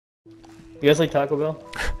You guys like Taco Bell?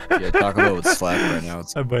 Yeah, Taco Bell would slap right now.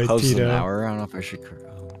 It's I buy close to an Tito. hour. I don't know if I should.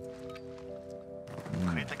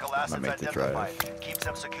 Critical assets make the identified. drive. Keep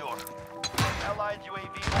them secure. Allied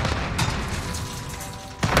UAV.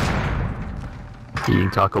 Eating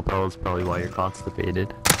Taco Bell is probably why you're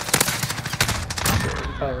constipated.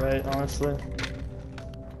 Alright, honestly.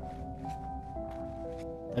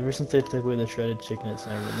 Ever since they took away the shredded chicken, it's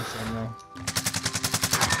never been the same now.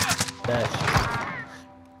 Dash.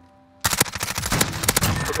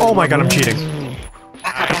 Oh my god, I'm cheating.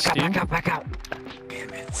 Back out. Damn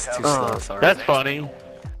it, it's too slow. Sorry. That's funny.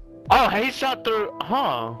 Oh, he shot through.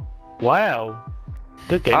 Huh. Wow.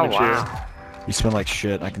 Good game cheer. You smell like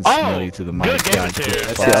shit. I can smell you through the mic. Good game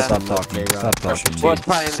cheer. Stop talking. Stop talking. Well, it's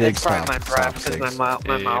probably, Sig, it's probably my stop, breath stop, because Sig.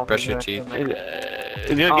 my mouth. Brush your is teeth.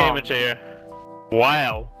 Good game cheer.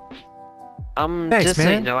 Wow. Thanks, just so you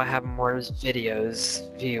man. know, I have more videos,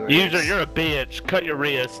 viewers. User, you're a bitch. Cut your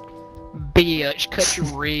wrist. Bitch, cut your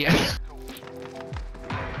wrist.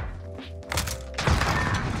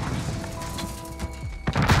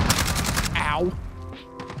 Ow.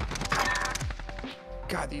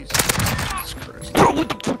 God, these. Jesus Christ.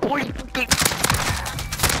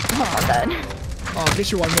 Oh,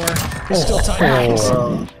 get you one more. It's still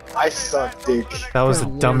tight. I suck dick. That was the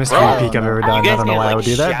dumbest free peek I've ever done. I don't know why I would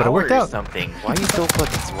do that, but it worked out. Something. Why are you so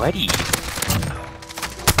fucking sweaty?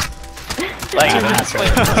 Like, That's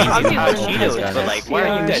like easy hot Cheetos, but like, why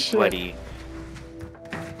are you guys shit. sweaty?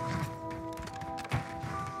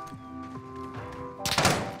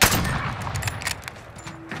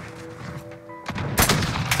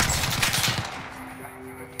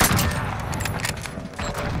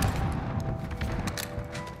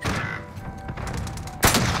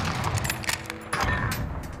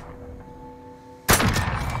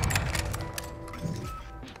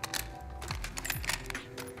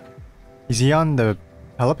 Is he on the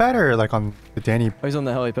helipad or like on the Danny? Oh, he's on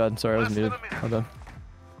the helipad. Sorry, I was muted. Hold on.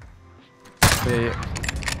 The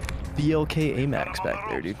BLK AMAX back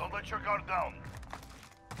there, dude. Don't let your guard down.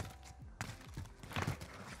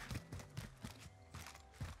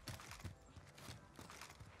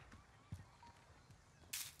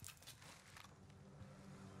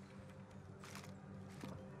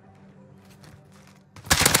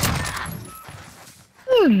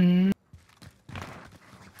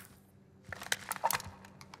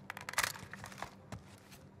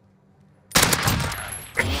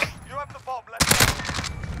 You have the bomb. Let's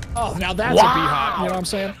Oh, now that's a B-hop. You know what I'm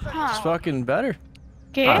saying? It's fucking better.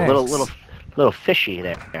 Little fishy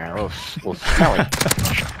there, a little smelly.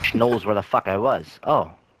 Knows where the fuck I was.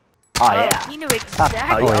 Oh yeah. You know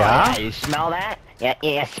exactly. Oh yeah. You smell that?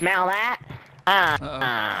 Yeah, smell that?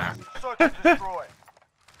 search and destroy.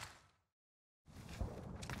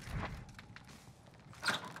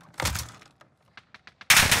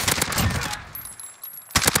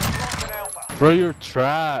 Bro, you're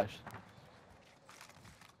trash.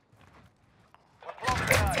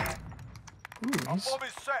 Bomb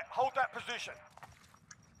is set. Hold that position.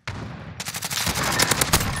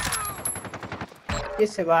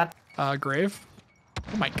 Grave.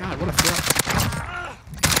 Oh my god, what a throw.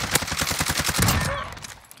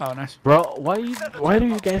 Oh, nice. Bro, why do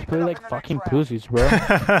you guys play like fucking pussies, bro?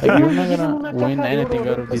 Like, you're not gonna win anything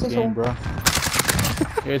out of this game, bro.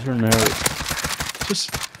 You guys are nerds.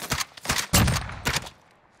 Just.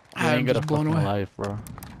 You ain't got a blown fucking away. life, bro.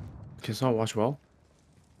 Can someone watch well?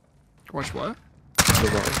 Watch what?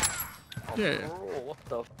 Yeah. What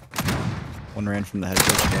the One ran from the head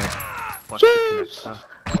coach back.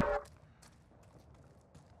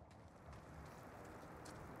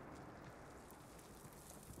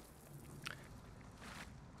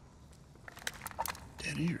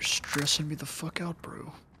 Danny, you're stressing me the fuck out,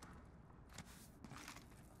 bro.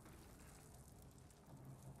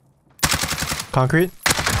 Concrete?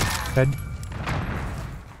 Head?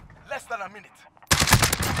 Less than a minute.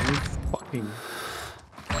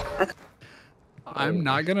 I'm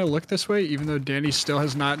not gonna look this way, even though Danny still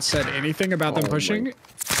has not said anything about them pushing.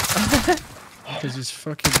 Because he's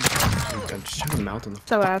fucking. I'm just trying to mount on the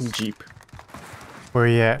So fucking Jeep. Where are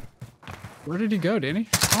you at? Where did he go, Danny?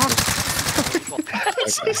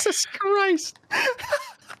 Jesus Christ!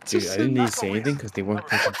 Dude, I didn't need to say anything because they weren't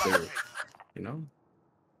pushing through. You know?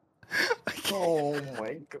 Oh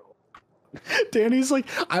my god. Danny's like,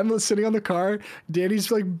 I'm sitting on the car.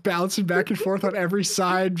 Danny's like bouncing back and forth on every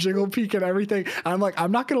side, jiggle peek and everything. I'm like,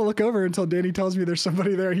 I'm not gonna look over until Danny tells me there's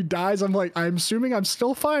somebody there. He dies. I'm like, I'm assuming I'm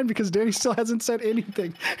still fine because Danny still hasn't said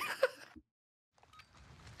anything.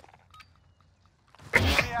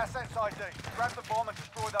 Enemy assets ID. Grab the bomb and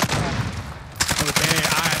destroy that bomb. Okay,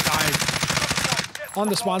 Get On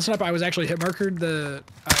the spawn snipe, I was actually hit markered.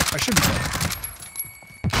 I should be dead.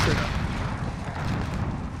 Straight up.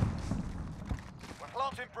 We're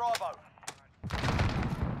planting Bravo.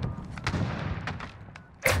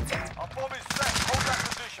 Our bomb is set. Hold that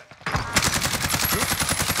position.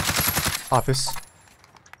 Office.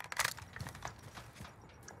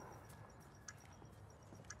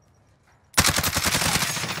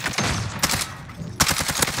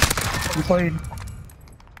 We've taken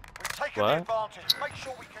the What? advantage. Make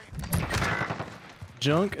sure we keep.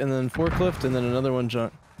 Junk, and then forklift, and then another one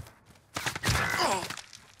junk.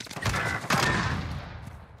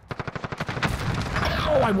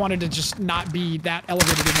 Oh, I wanted to just not be that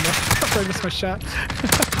elevated anymore. I missed my shot.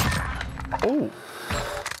 Oh.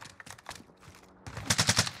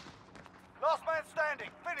 Last man standing.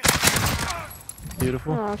 Finish.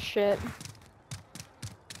 Beautiful. Oh shit.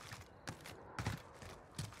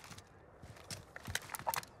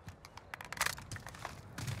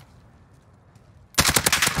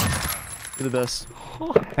 You're the best.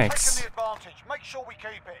 Thanks. Taking the advantage. Make sure we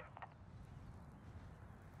keep it.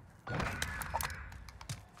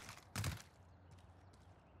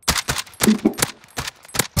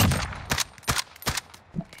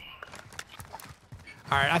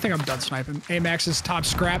 All right, I think I'm done sniping. Amax is top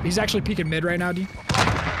scrap. He's actually peeking mid right now, D.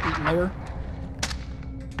 Lower.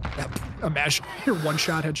 Yep. Imagine your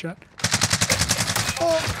one-shot headshot.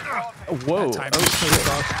 Whoa. That time Oh, was so shit.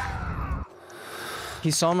 rough.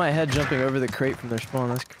 He saw my head jumping over the crate from their spawn.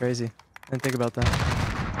 That's crazy. I didn't think about that.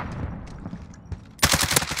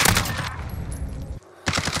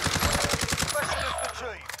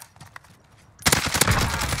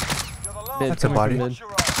 Mid, That's a coming body. from mid.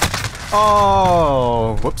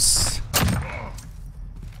 Oh, whoops.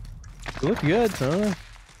 You look good, huh?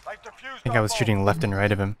 I think I was shooting left and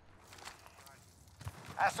right of him.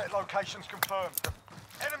 Asset locations confirmed.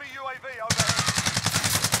 Enemy UAV overhead.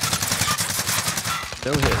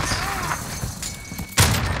 No hits.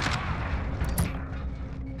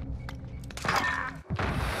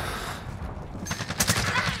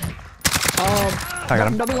 I got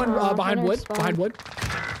him. Another one behind wood. Behind wood.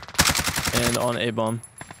 And on A-bomb.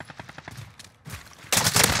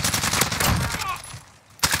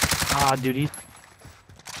 Ah, dude, he's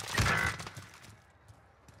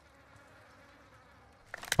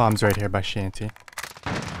Bomb's right here by Shanty.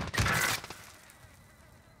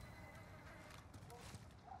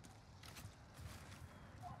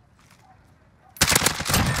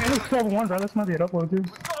 It was 12 and 1, bro. That's might be an upload,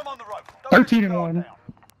 dude. Got him on the rope. 13 and 1.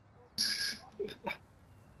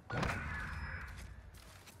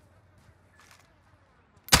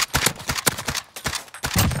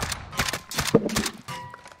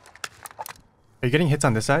 Are you getting hits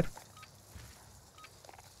on this side?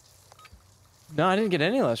 No, I didn't get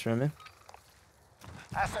any last round, man.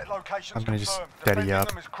 Asset locations I'm gonna just confirmed. steady Defending up.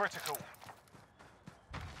 them is critical.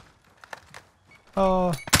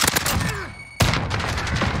 Oh.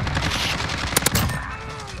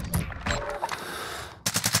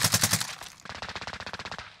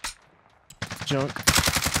 Junk.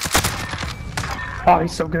 Oh,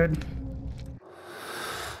 he's so good.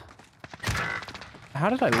 How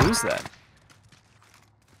did I lose that?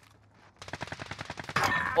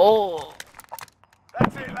 Oh.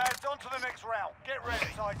 That's it, lads. On to the next round. Get ready,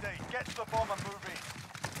 ID. Get to the bomb and move in.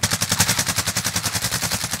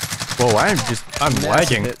 Whoa, I'm Massive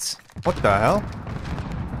lagging. hits. What the hell?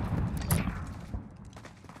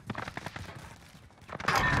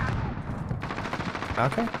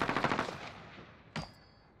 Okay.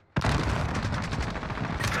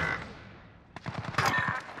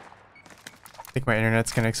 I think my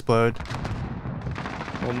internet's gonna explode.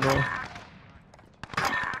 One more.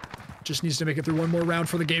 Just needs to make it through one more round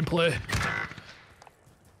for the gameplay.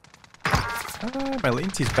 My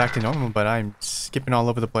latency's back to normal, but I'm skipping all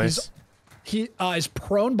over the place. He is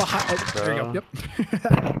prone behind. Oh, there you go. Yep.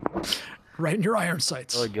 Right in your iron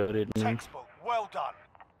sights. really good, man. Textbook. Well done.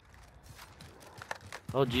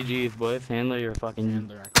 Oh, GG, boys. Handle your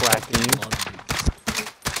fucking crack team.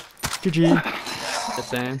 GG. Just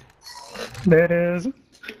saying. There it is.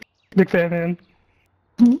 Big fan, man.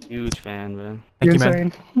 Huge fan, man. Thank you, You're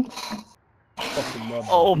man. insane.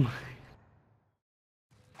 Oh my.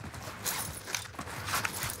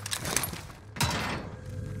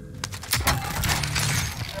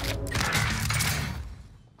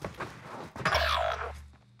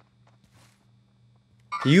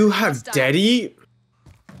 You have daddy?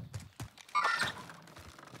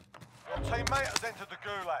 Your teammate has entered the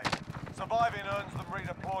gulag. Surviving earns them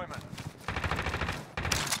redeployment.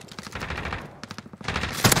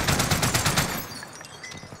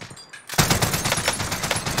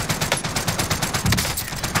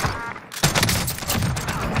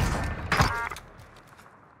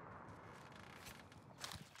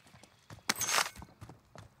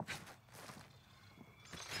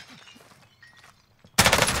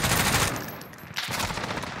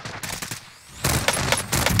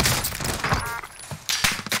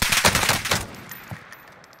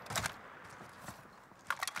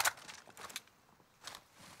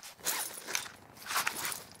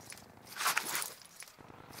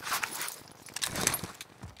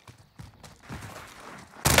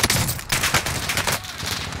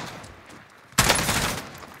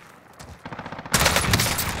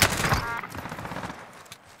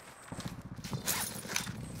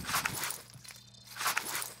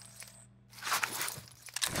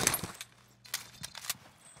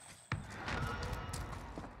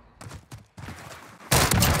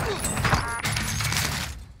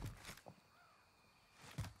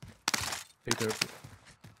 careful.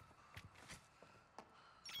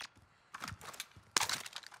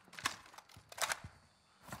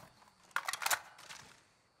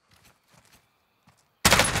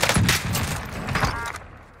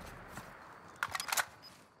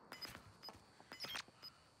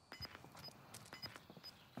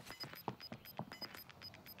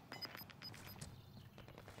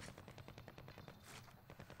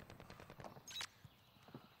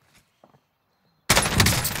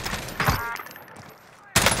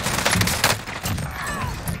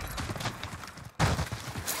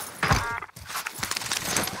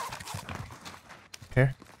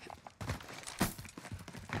 Here.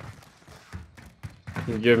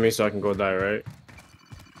 You give me so I can go die, right?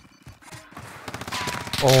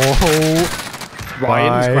 Oh.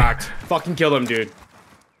 Ryan, he's my. cracked. Fucking kill him, dude.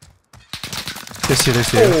 This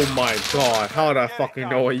year. Oh my god, how did I fucking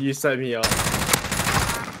know what you set me up?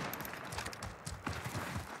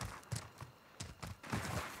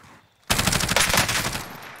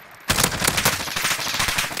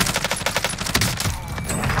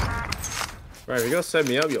 Right, if you're gonna set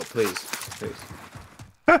me up, yo, please. Please.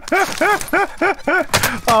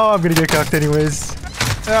 Oh, I'm gonna get cucked anyways.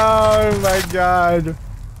 Oh my god.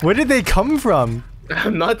 Where did they come from?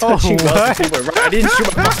 I'm not touching guns. Right, I didn't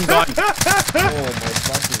shoot my fucking gun. Oh my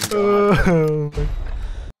fucking god. Oh.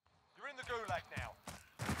 You're in the gulag now.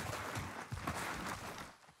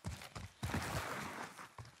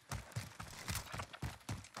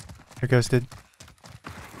 Here goes, dude.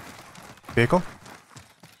 Vehicle?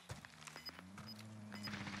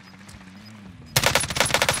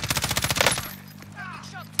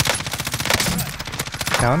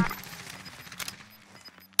 Down.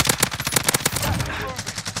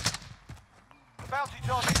 Bounty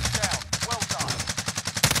target is down. Well done.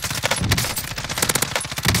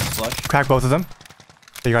 Flush. Crack both of them.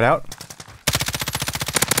 They got out.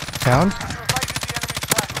 Down. You evaded the enemy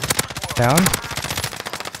flag. Good work. Down.